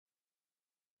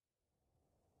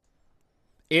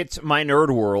It's My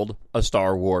Nerd World, a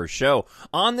Star Wars show.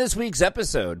 On this week's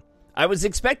episode, I was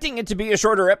expecting it to be a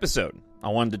shorter episode. I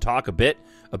wanted to talk a bit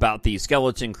about the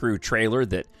Skeleton Crew trailer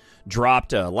that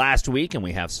dropped last week, and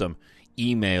we have some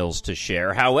emails to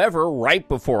share. However, right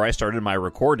before I started my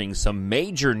recording, some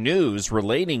major news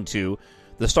relating to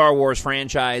the Star Wars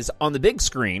franchise on the big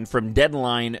screen from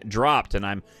Deadline dropped, and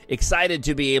I'm excited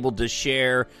to be able to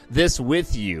share this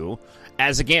with you.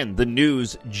 As again, the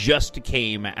news just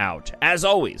came out. As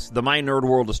always, the My Nerd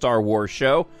World of Star Wars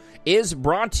show is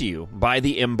brought to you by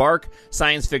the EMBARK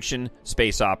science fiction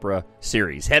space opera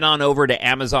series. Head on over to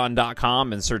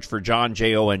Amazon.com and search for John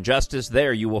J.O.N. Justice.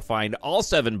 There you will find all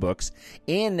 7 books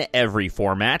in every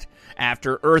format.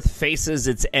 After Earth faces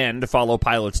its end, follow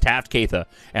pilots Taft Katha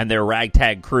and their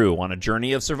ragtag crew on a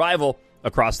journey of survival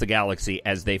across the galaxy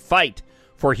as they fight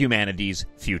for humanity's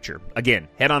future. Again,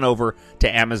 head on over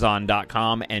to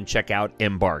Amazon.com and check out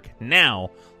EMBARK.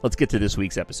 Now, let's get to this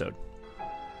week's episode.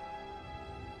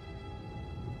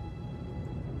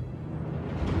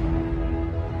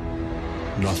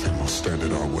 Nothing will stand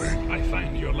in our way. I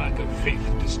find your lack of faith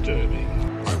disturbing.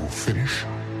 I will finish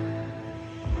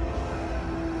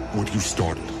what you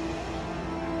started.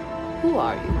 Who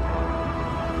are you?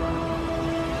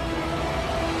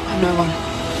 I'm no one.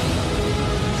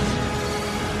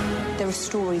 There are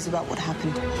stories about what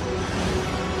happened.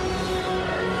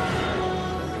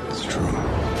 It's true.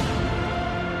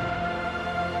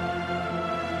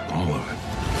 All of it.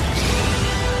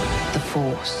 The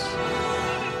Force.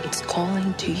 It's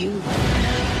calling to you.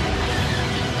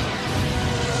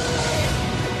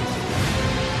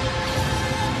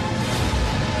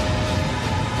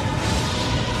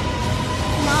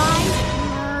 My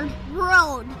Nerd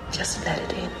World. Just let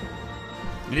it in.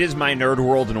 It is My Nerd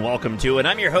World, and welcome to it.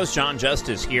 I'm your host, John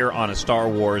Justice, here on a Star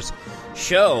Wars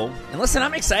show. And listen,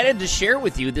 I'm excited to share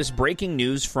with you this breaking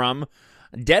news from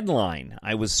Deadline.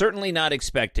 I was certainly not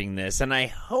expecting this, and I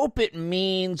hope it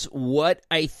means what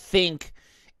I think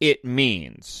it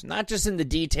means. Not just in the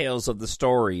details of the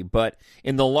story, but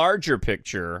in the larger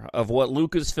picture of what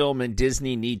Lucasfilm and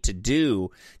Disney need to do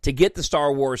to get the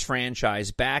Star Wars franchise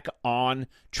back on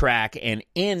track and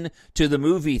into the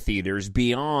movie theaters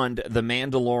beyond the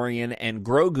Mandalorian and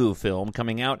Grogu film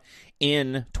coming out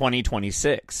in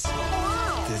 2026.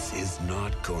 This is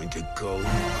not going to go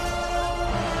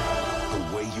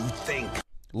the way you think.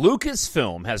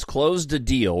 Lucasfilm has closed a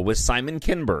deal with Simon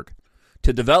Kinberg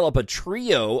to develop a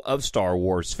trio of Star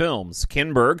Wars films.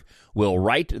 Kinberg will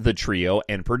write the trio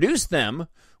and produce them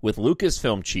with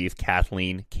Lucasfilm chief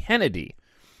Kathleen Kennedy.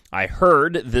 I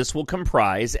heard this will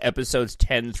comprise episodes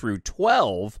 10 through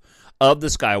 12 of the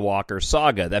Skywalker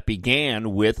saga that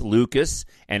began with Lucas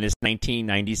and his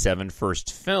 1997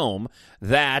 first film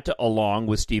that, along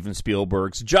with Steven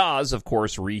Spielberg's Jaws, of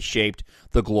course, reshaped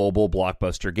the global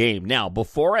blockbuster game. Now,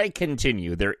 before I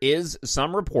continue, there is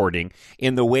some reporting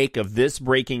in the wake of this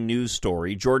breaking news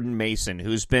story. Jordan Mason,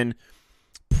 who's been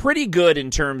pretty good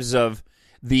in terms of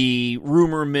the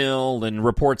rumor mill and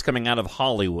reports coming out of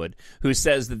Hollywood, who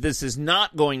says that this is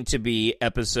not going to be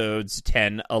episodes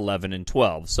 10, 11, and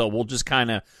 12. So we'll just kind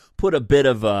of put a bit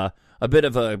of a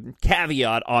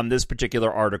caveat on this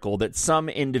particular article that some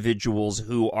individuals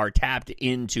who are tapped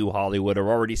into Hollywood are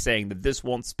already saying that this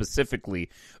won't specifically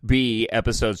be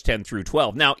episodes 10 through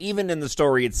 12. Now, even in the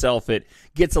story itself, it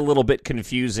gets a little bit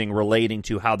confusing relating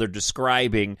to how they're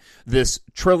describing this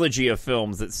trilogy of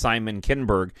films that Simon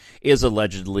Kinberg is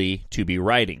allegedly to be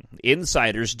writing.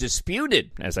 Insiders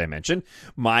disputed, as I mentioned,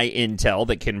 my intel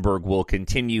that Kinberg will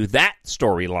continue that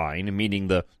storyline, meaning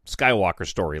the Skywalker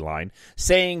storyline,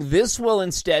 saying this will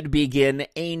instead begin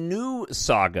a new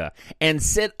saga and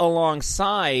sit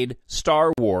alongside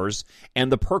Star Wars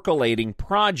and the percolating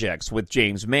projects with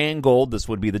James Mangold. This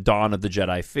would be the Dawn of the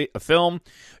Jedi film.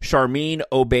 Sharmeen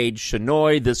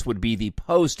Obaid-Chinoy. This would be the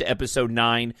post-Episode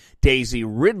 9 Daisy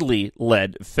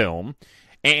Ridley-led film.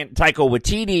 And Taika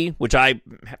Waititi, which I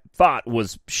thought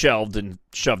was shelved and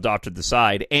shoved off to the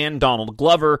side, and Donald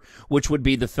Glover, which would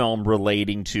be the film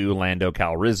relating to Lando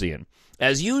Calrissian.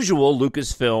 As usual,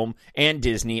 Lucasfilm and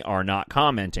Disney are not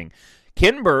commenting.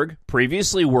 Kinberg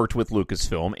previously worked with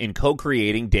Lucasfilm in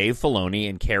co-creating Dave Filoni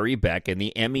and Carrie Beck in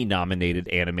the Emmy-nominated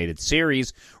animated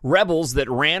series Rebels that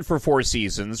ran for 4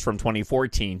 seasons from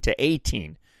 2014 to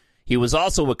 18. He was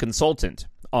also a consultant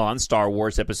on Star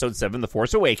Wars Episode 7, The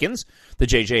Force Awakens, the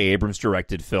J.J. Abrams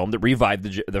directed film that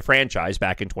revived the franchise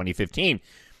back in 2015.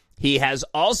 He has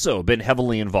also been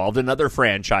heavily involved in other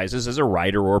franchises as a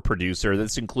writer or producer.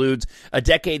 This includes a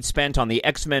decade spent on the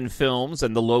X-Men films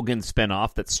and the Logan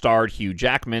spinoff that starred Hugh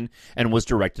Jackman and was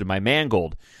directed by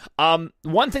Mangold.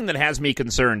 One thing that has me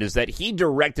concerned is that he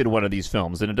directed one of these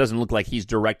films, and it doesn't look like he's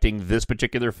directing this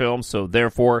particular film, so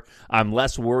therefore I'm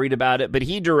less worried about it. But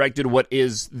he directed what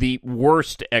is the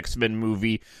worst X-Men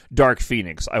movie, Dark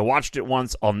Phoenix. I watched it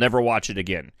once. I'll never watch it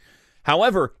again.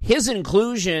 However, his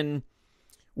inclusion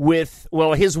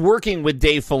his working with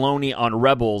Dave Filoni on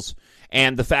Rebels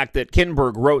and the fact that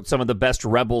Kinberg wrote some of the best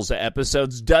Rebels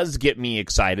episodes does get me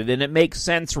excited, and it makes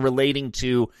sense relating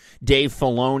to Dave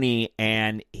Filoni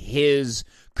and his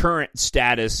current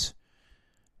status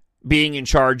being in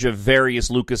charge of various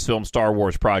Lucasfilm Star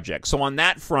Wars projects. So on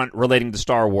that front, relating to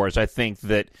Star Wars, I think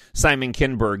that Simon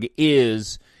Kinberg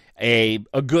is a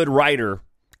good writer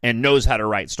and knows how to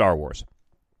write Star Wars.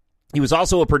 He was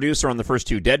also a producer on the first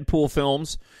two Deadpool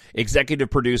films, executive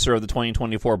producer of the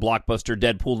 2024 blockbuster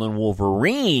Deadpool and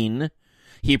Wolverine.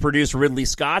 He produced Ridley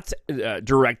Scott's,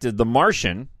 directed The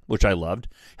Martian, which I loved,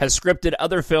 has scripted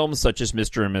other films such as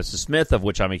Mr. and Mrs. Smith, of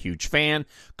which I'm a huge fan,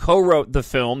 co-wrote the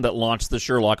film that launched the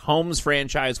Sherlock Holmes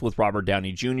franchise with Robert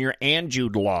Downey Jr. and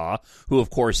Jude Law, who of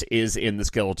course is in the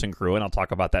Skeleton Crew, and I'll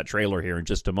talk about that trailer here in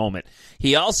just a moment.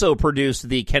 He also produced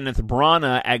the Kenneth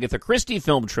Branagh Agatha Christie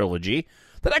film trilogy,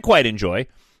 that I quite enjoy,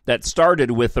 that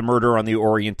started with The Murder on the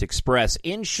Orient Express.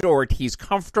 In short, he's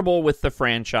comfortable with the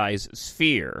franchise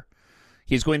sphere.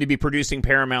 He's going to be producing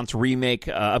Paramount's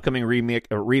upcoming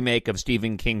remake of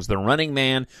Stephen King's The Running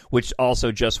Man, which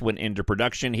also just went into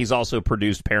production. He's also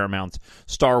produced Paramount's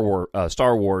Star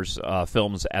Wars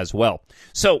films as well.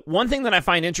 So one thing that I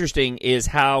find interesting is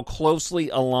how closely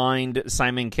aligned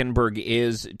Simon Kinberg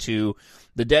is to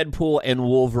the Deadpool and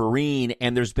Wolverine,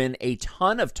 and there's been a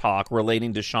ton of talk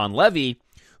relating to Sean Levy,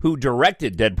 who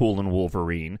directed Deadpool and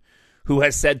Wolverine, who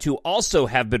has said to also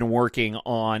have been working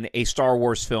on a Star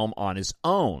Wars film on his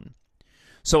own.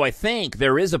 So I think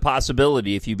there is a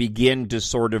possibility, if you begin to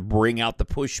sort of bring out the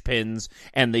push pins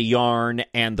and the yarn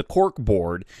and the cork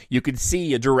board, you could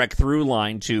see a direct through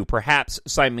line to perhaps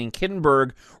Simon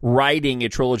Kinberg writing a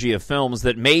trilogy of films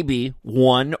that maybe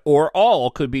one or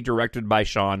all could be directed by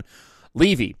Sean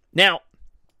Levy. Now,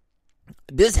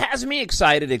 this has me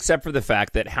excited, except for the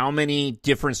fact that how many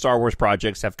different Star Wars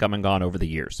projects have come and gone over the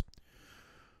years?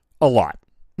 A lot.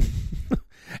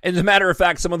 As a matter of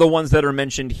fact, some of the ones that are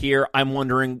mentioned here, I'm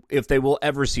wondering if they will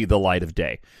ever see the light of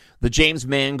day. The James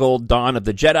Mangold Dawn of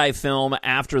the Jedi film,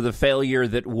 after the failure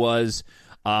that was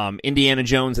Indiana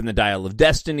Jones and the Dial of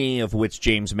Destiny, of which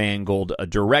James Mangold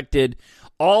directed.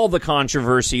 All the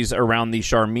controversies around the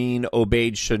Charmin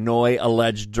Obaid-Chinoy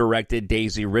alleged directed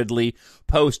Daisy Ridley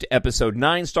post-Episode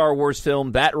 9 Star Wars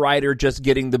film, that writer just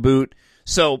getting the boot.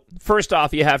 So, first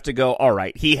off, you have to go, all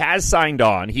right, he has signed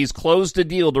on. He's closed a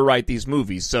deal to write these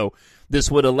movies, so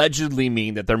this would allegedly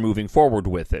mean that they're moving forward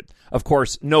with it. Of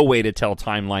course, no way to tell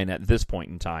timeline at this point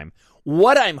in time.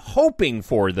 What I'm hoping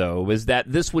for, though, is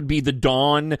that this would be the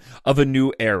dawn of a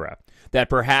new era. That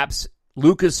perhaps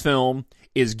Lucasfilm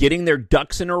is getting their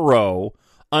ducks in a row,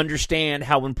 understand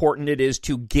how important it is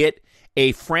to get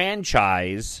a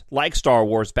franchise like Star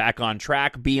Wars back on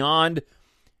track beyond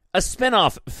a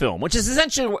spin-off film, which is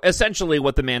essentially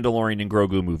what the Mandalorian and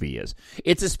Grogu movie is.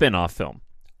 It's a spin-off film.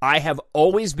 I have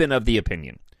always been of the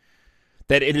opinion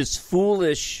that it is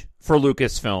foolish for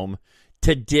Lucasfilm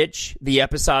to ditch the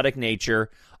episodic nature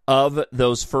of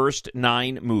those first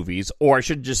 9 movies, or I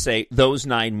should just say those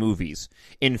 9 movies,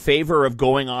 in favor of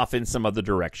going off in some other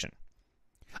direction.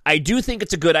 I do think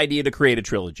it's a good idea to create a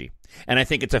trilogy, and I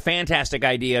think it's a fantastic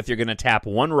idea if you're going to tap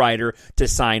one writer to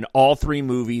sign all 3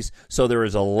 movies so there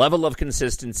is a level of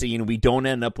consistency and we don't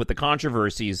end up with the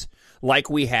controversies like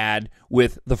we had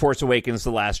with The Force Awakens,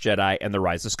 The Last Jedi, and The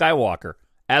Rise of Skywalker.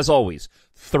 As always,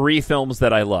 3 films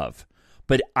that I love,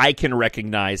 but I can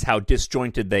recognize how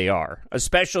disjointed they are,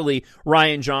 especially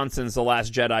Rian Johnson's The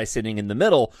Last Jedi sitting in the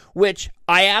middle, which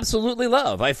I absolutely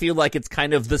love. I feel like it's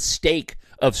kind of the steak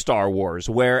of Star Wars,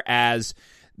 whereas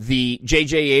the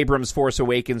J.J. Abrams Force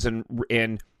Awakens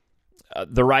and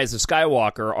The Rise of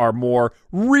Skywalker are more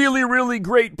really, really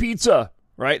great pizza,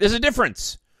 right? There's a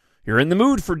difference. You're in the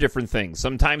mood for different things.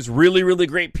 Sometimes really, really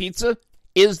great pizza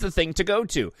is the thing to go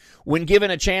to. When given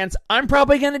a chance, I'm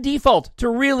probably going to default to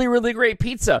really, really great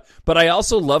pizza. But I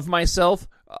also love myself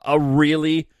a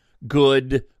really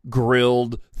good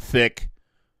grilled, thick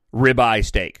ribeye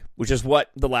steak, which is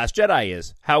what The Last Jedi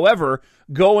is. However,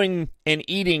 going and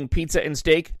eating pizza and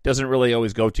steak doesn't really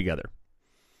always go together.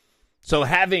 So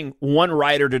having one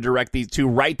writer to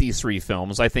write these 3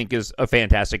 films, I think is a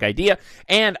fantastic idea.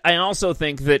 And I also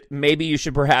think that maybe you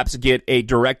should perhaps get a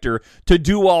director to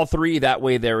do all 3. That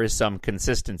way there is some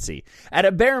consistency. At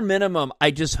a bare minimum, I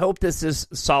just hope this is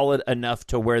solid enough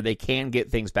to where they can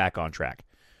get things back on track.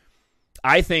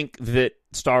 I think that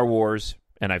Star Wars,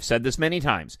 and I've said this many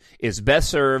times, is best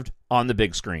served on the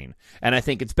big screen. And I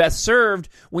think it's best served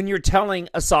when you're telling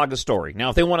a saga story. Now,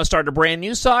 if they want to start a brand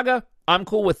new saga, I'm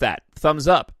cool with that. Thumbs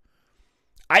up.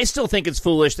 I still think it's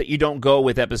foolish that you don't go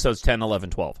with episodes 10, 11,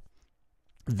 12.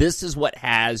 This is what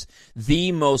has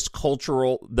the most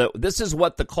this is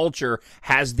what the culture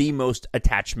has the most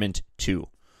attachment to,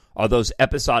 are those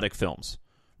episodic films.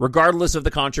 Regardless of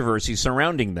the controversy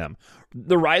surrounding them,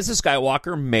 The Rise of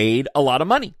Skywalker made a lot of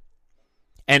money.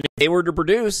 And if they were to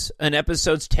produce an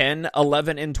episodes 10,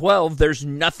 11, and 12, there's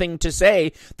nothing to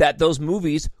say that those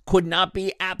movies could not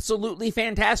be absolutely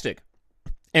fantastic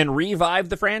and revive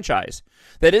the franchise.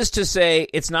 That is to say,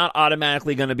 it's not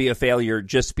automatically going to be a failure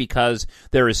just because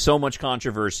there is so much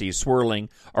controversy swirling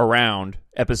around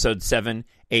episodes 7,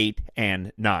 8,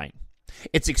 and 9.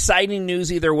 It's exciting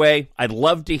news either way. I'd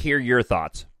love to hear your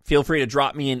thoughts. Feel free to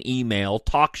drop me an email,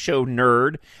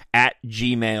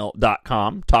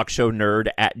 talkshownerd@gmail.com,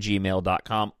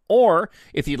 talkshownerd@gmail.com. Or,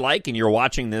 if you'd like, and you're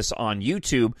watching this on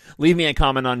YouTube, leave me a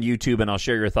comment on YouTube, and I'll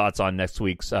share your thoughts on next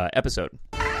week's episode.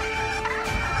 We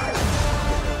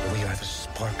are the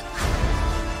spark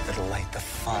that'll light the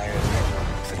fire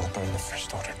that'll burn the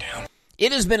First Order down.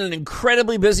 It has been an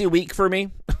incredibly busy week for me,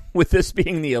 with this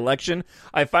being the election.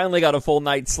 I finally got a full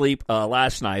night's sleep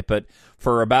last night, but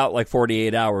for about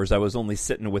 48 hours, I was only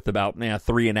sitting with about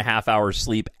 3.5 hours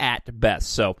sleep at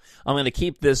best. So I'm going to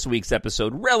keep this week's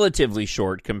episode relatively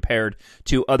short compared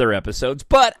to other episodes,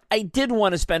 but I did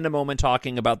want to spend a moment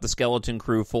talking about the Skeleton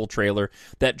Crew full trailer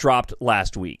that dropped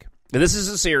last week. This is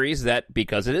a series that,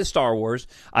 because it is Star Wars,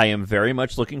 I am very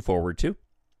much looking forward to.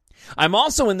 I'm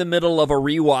also in the middle of a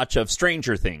rewatch of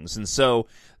Stranger Things, and so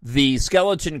the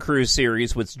Skeleton Crew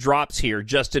series, which drops here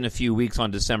just in a few weeks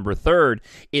on December 3rd,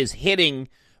 is hitting,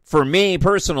 for me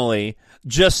personally,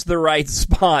 just the right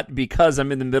spot because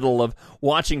I'm in the middle of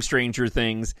watching Stranger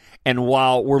Things, and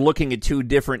while we're looking at 2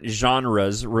 different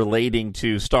genres relating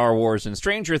to Star Wars and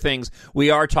Stranger Things, we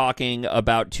are talking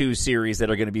about 2 series that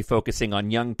are going to be focusing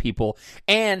on young people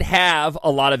and have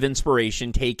a lot of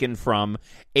inspiration taken from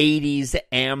 80s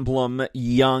emblem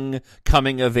young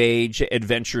coming-of-age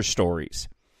adventure stories.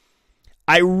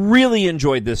 I really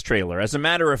enjoyed this trailer. As a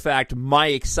matter of fact, my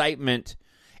excitement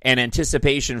and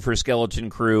anticipation for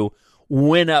Skeleton Crew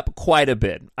went up quite a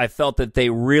bit. I felt that they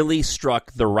really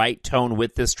struck the right tone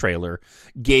with this trailer,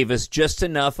 gave us just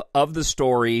enough of the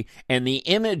story and the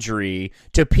imagery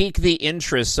to pique the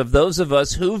interests of those of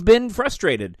us who've been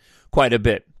frustrated quite a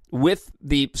bit with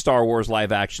the Star Wars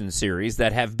live-action series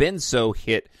that have been so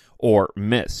hit or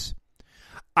miss.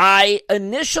 I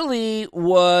initially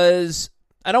was,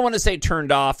 I don't want to say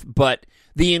turned off, but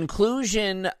the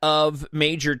inclusion of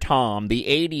Major Tom, the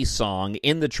 80s song,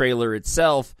 in the trailer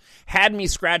itself had me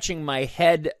scratching my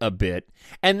head a bit.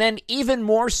 And then even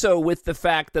more so with the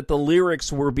fact that the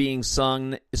lyrics were being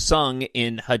sung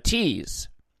in Huttese.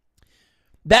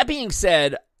 That being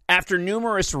said, after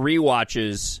numerous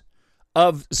rewatches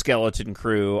of Skeleton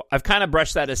Crew, I've kind of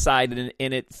brushed that aside,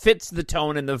 and it fits the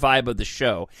tone and the vibe of the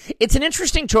show. It's an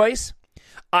interesting choice.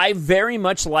 I very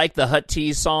much like the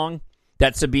Huttese song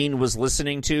that Sabine was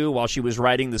listening to while she was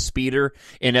riding the speeder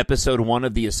in episode 1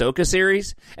 of the Ahsoka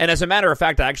series. And as a matter of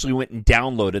fact, I actually went and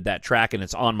downloaded that track, and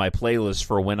it's on my playlist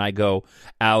for when I go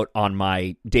out on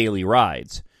my daily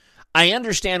rides. I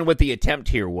understand what the attempt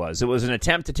here was. It was an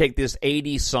attempt to take this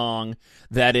 80s song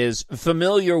that is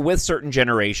familiar with certain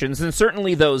generations, and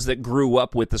certainly those that grew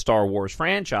up with the Star Wars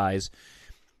franchise,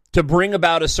 to bring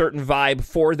about a certain vibe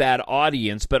for that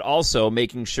audience, but also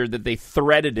making sure that they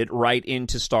threaded it right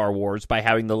into Star Wars by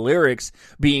having the lyrics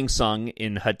being sung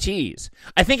in Huttese.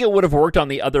 I think it would have worked on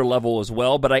the other level as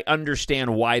well, but I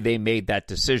understand why they made that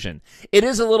decision. It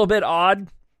is a little bit odd,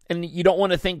 and you don't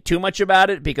want to think too much about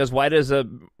it, because why does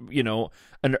an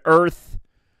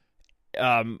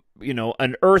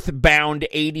earthbound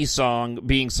 80s song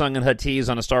being sung in Huttese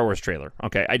on a Star Wars trailer?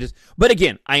 Okay, but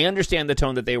again, I understand the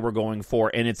tone that they were going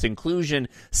for, and its inclusion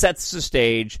sets the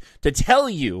stage to tell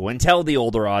you and tell the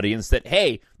older audience that,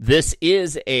 hey, this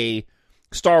is a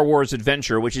Star Wars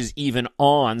adventure, which is even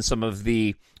on some of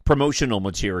the promotional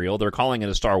material. They're calling it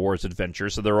a Star Wars adventure,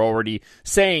 so they're already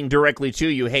saying directly to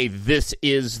you, hey, this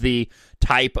is the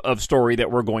type of story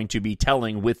that we're going to be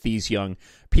telling with these young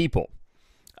people.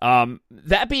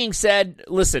 That being said,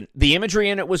 listen, the imagery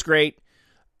in it was great.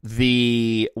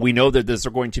 We know that there's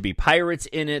going to be pirates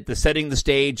in it, the setting the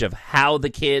stage of how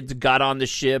the kids got on the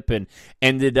ship and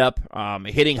ended up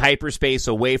hitting hyperspace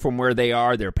away from where they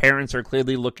are. Their parents are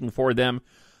clearly looking for them.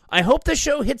 I hope the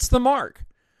show hits the mark.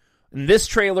 And this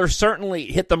trailer certainly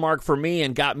hit the mark for me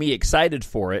and got me excited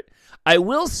for it. I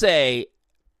will say,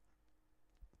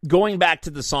 going back to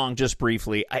the song just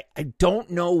briefly, I don't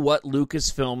know what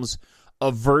Lucasfilm's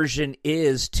aversion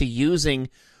is to using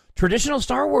traditional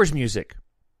Star Wars music.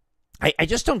 I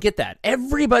just don't get that.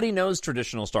 Everybody knows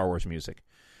traditional Star Wars music.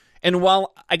 And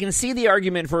while I can see the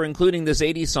argument for including this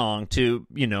 80s song to,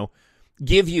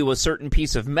 give you a certain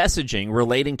piece of messaging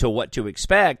relating to what to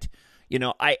expect,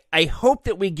 I hope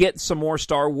that we get some more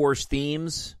Star Wars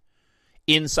themes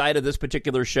inside of this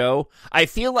particular show. I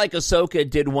feel like Ahsoka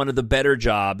did one of the better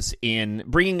jobs in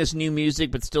bringing us new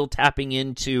music, but still tapping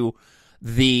into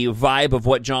the vibe of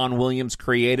what John Williams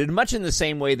created, much in the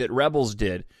same way that Rebels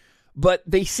did. But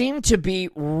they seem to be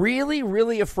really,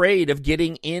 really afraid of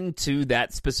getting into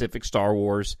that specific Star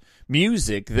Wars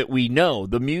music that we know,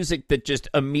 the music that just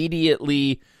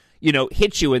immediately,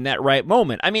 hits you in that right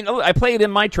moment. I mean, I play it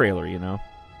in my trailer,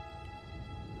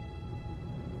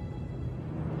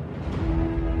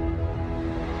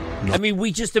 I mean,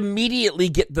 we just immediately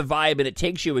get the vibe, and it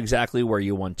takes you exactly where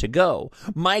you want to go.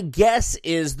 My guess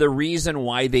is the reason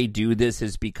why they do this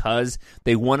is because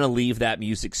they want to leave that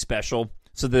music special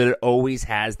so that it always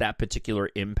has that particular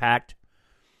impact.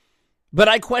 But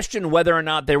I question whether or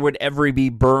not there would ever be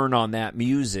burn on that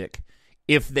music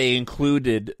if they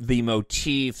included the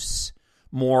motifs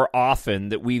more often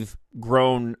that we've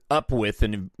grown up with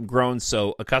and grown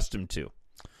so accustomed to.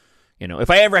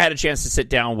 If I ever had a chance to sit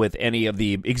down with any of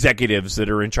the executives that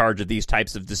are in charge of these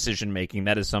types of decision-making,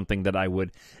 that is something that I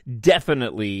would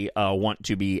definitely want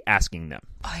to be asking them.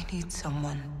 I need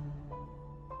someone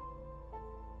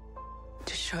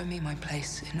to show me my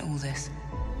place in all this.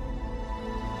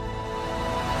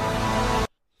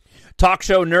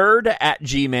 TalkShowNerd at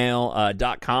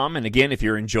gmail.com. And again, if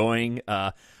you're enjoying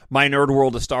my Nerd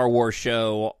World of Star Wars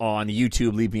show on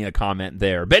YouTube, leave me a comment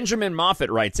there. Benjamin Moffat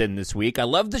writes in this week, I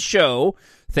love the show.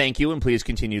 Thank you, and please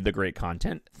continue the great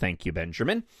content. Thank you,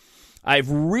 Benjamin. I've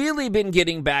really been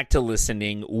getting back to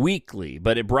listening weekly,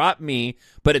 but it's brought me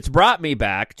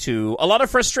back to a lot of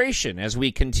frustration as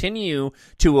we continue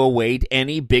to await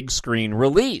any big screen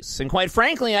release. And quite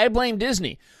frankly, I blame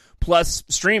Disney, plus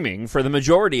streaming, for the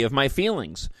majority of my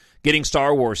feelings. Getting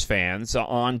Star Wars fans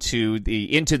into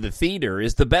the theater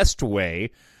is the best way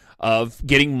of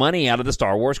getting money out of the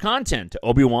Star Wars content.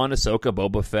 Obi-Wan, Ahsoka,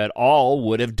 Boba Fett all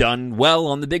would have done well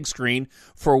on the big screen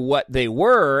for what they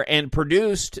were and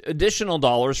produced additional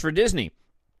dollars for Disney,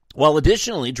 while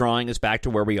additionally drawing us back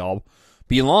to where we all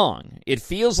belong. It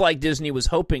feels like Disney was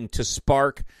hoping to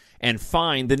spark and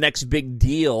find the next big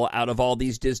deal out of all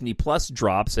these Disney Plus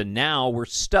drops, and now we're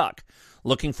stuck.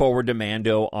 Looking forward to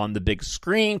Mando on the big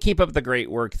screen. Keep up the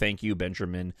great work. Thank you,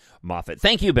 Benjamin Moffat.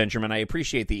 Thank you, Benjamin. I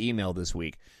appreciate the email this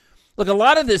week. Look, a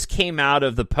lot of this came out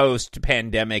of the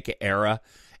post-pandemic era,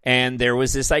 and there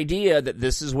was this idea that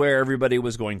this is where everybody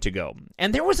was going to go.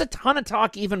 And there was a ton of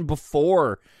talk even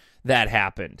before that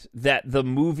happened, that the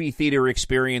movie theater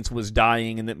experience was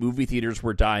dying and that movie theaters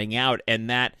were dying out, and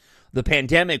that the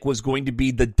pandemic was going to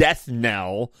be the death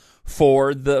knell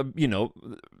for the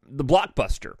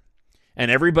blockbuster. And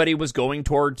everybody was going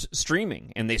towards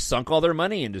streaming, and they sunk all their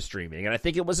money into streaming, and I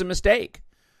think it was a mistake.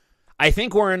 I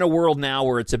think we're in a world now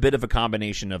where it's a bit of a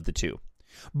combination of the two.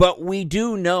 But we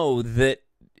do know that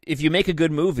if you make a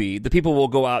good movie, the people will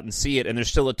go out and see it, and there's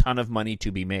still a ton of money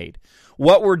to be made.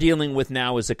 What we're dealing with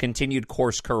now is a continued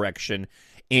course correction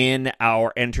in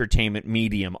our entertainment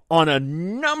medium on a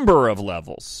number of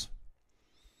levels.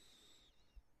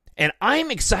 And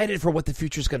I'm excited for what the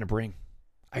future is going to bring.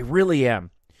 I really am.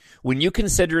 When you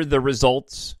consider the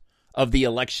results of the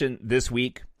election this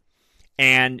week,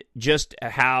 and just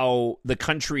how the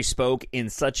country spoke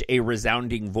in such a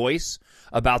resounding voice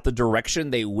about the direction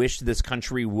they wish this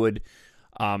country would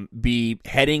be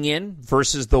heading in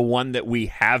versus the one that we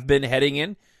have been heading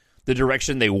in, the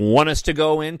direction they want us to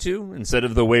go into instead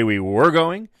of the way we were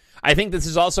going, I think this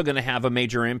is also going to have a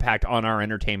major impact on our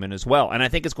entertainment as well. And I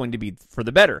think it's going to be for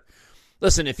the better.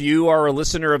 Listen, if you are a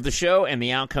listener of the show and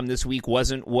the outcome this week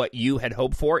wasn't what you had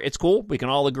hoped for, it's cool. We can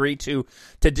all agree to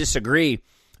disagree.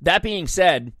 That being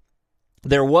said,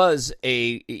 there was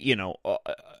a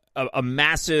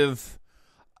massive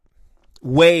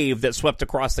wave that swept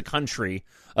across the country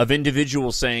of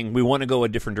individuals saying we want to go a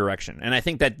different direction. And I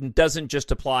think that doesn't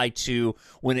just apply to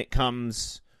when it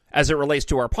comes as it relates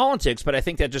to our politics, but I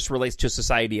think that just relates to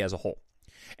society as a whole.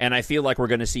 And I feel like we're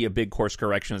going to see a big course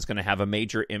correction that's going to have a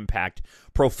major impact,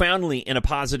 profoundly in a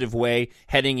positive way,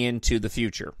 heading into the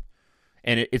future.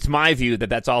 And it's my view that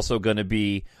that's also going to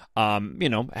be, have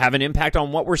an impact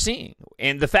on what we're seeing.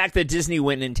 And the fact that Disney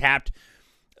went and tapped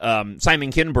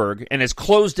Simon Kinberg and has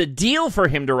closed a deal for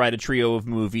him to write a trio of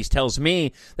movies tells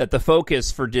me that the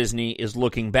focus for Disney is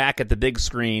looking back at the big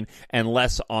screen and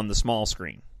less on the small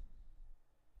screen.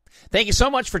 Thank you so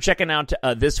much for checking out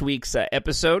this week's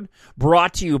episode,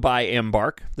 brought to you by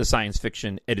EMBARK, the science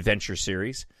fiction adventure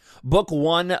series. Book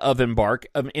 1 of EMBARK,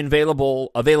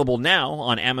 available now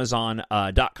on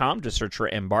Amazon.com. Just search for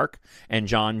EMBARK and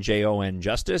John, Jon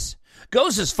Justice.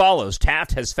 Goes as follows.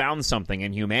 Taft has found something,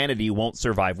 and humanity won't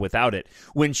survive without it.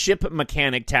 When ship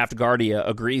mechanic Taft Guardia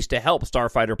agrees to help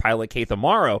starfighter pilot Keitha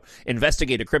Morrow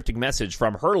investigate a cryptic message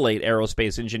from her late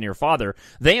aerospace engineer father,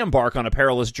 they embark on a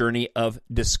perilous journey of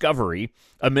discovery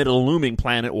amid a looming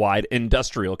planet-wide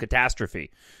industrial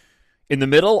catastrophe. In the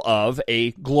middle of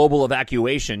a global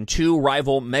evacuation, two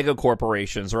rival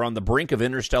megacorporations are on the brink of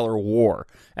interstellar war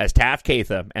as Taft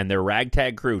Keitha and their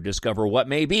ragtag crew discover what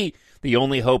may be the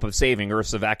only hope of saving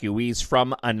Earth's evacuees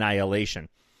from annihilation.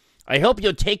 I hope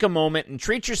you'll take a moment and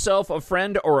treat yourself, a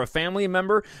friend, or a family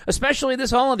member, especially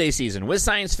this holiday season, with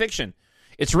science fiction.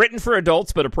 It's written for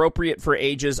adults, but appropriate for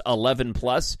ages 11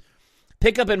 plus.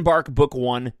 Pick up EMBARK Book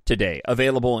 1 today.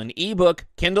 Available in ebook,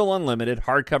 Kindle Unlimited,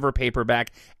 hardcover,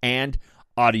 paperback, and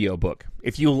audiobook.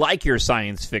 If you like your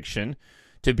science fiction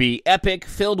to be epic,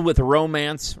 filled with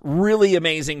romance, really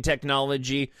amazing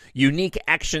technology, unique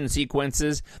action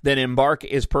sequences, then EMBARK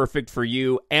is perfect for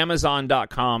you.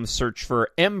 Amazon.com, search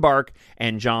for EMBARK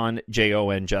and John,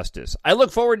 Jon Justice. I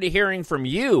look forward to hearing from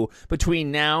you between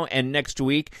now and next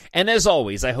week. And as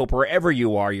always, I hope wherever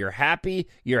you are, you're happy,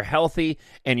 you're healthy,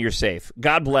 and you're safe.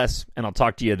 God bless, and I'll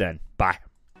talk to you then. Bye.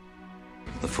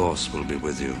 The Force will be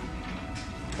with you,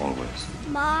 always.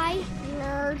 My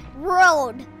nerd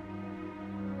world.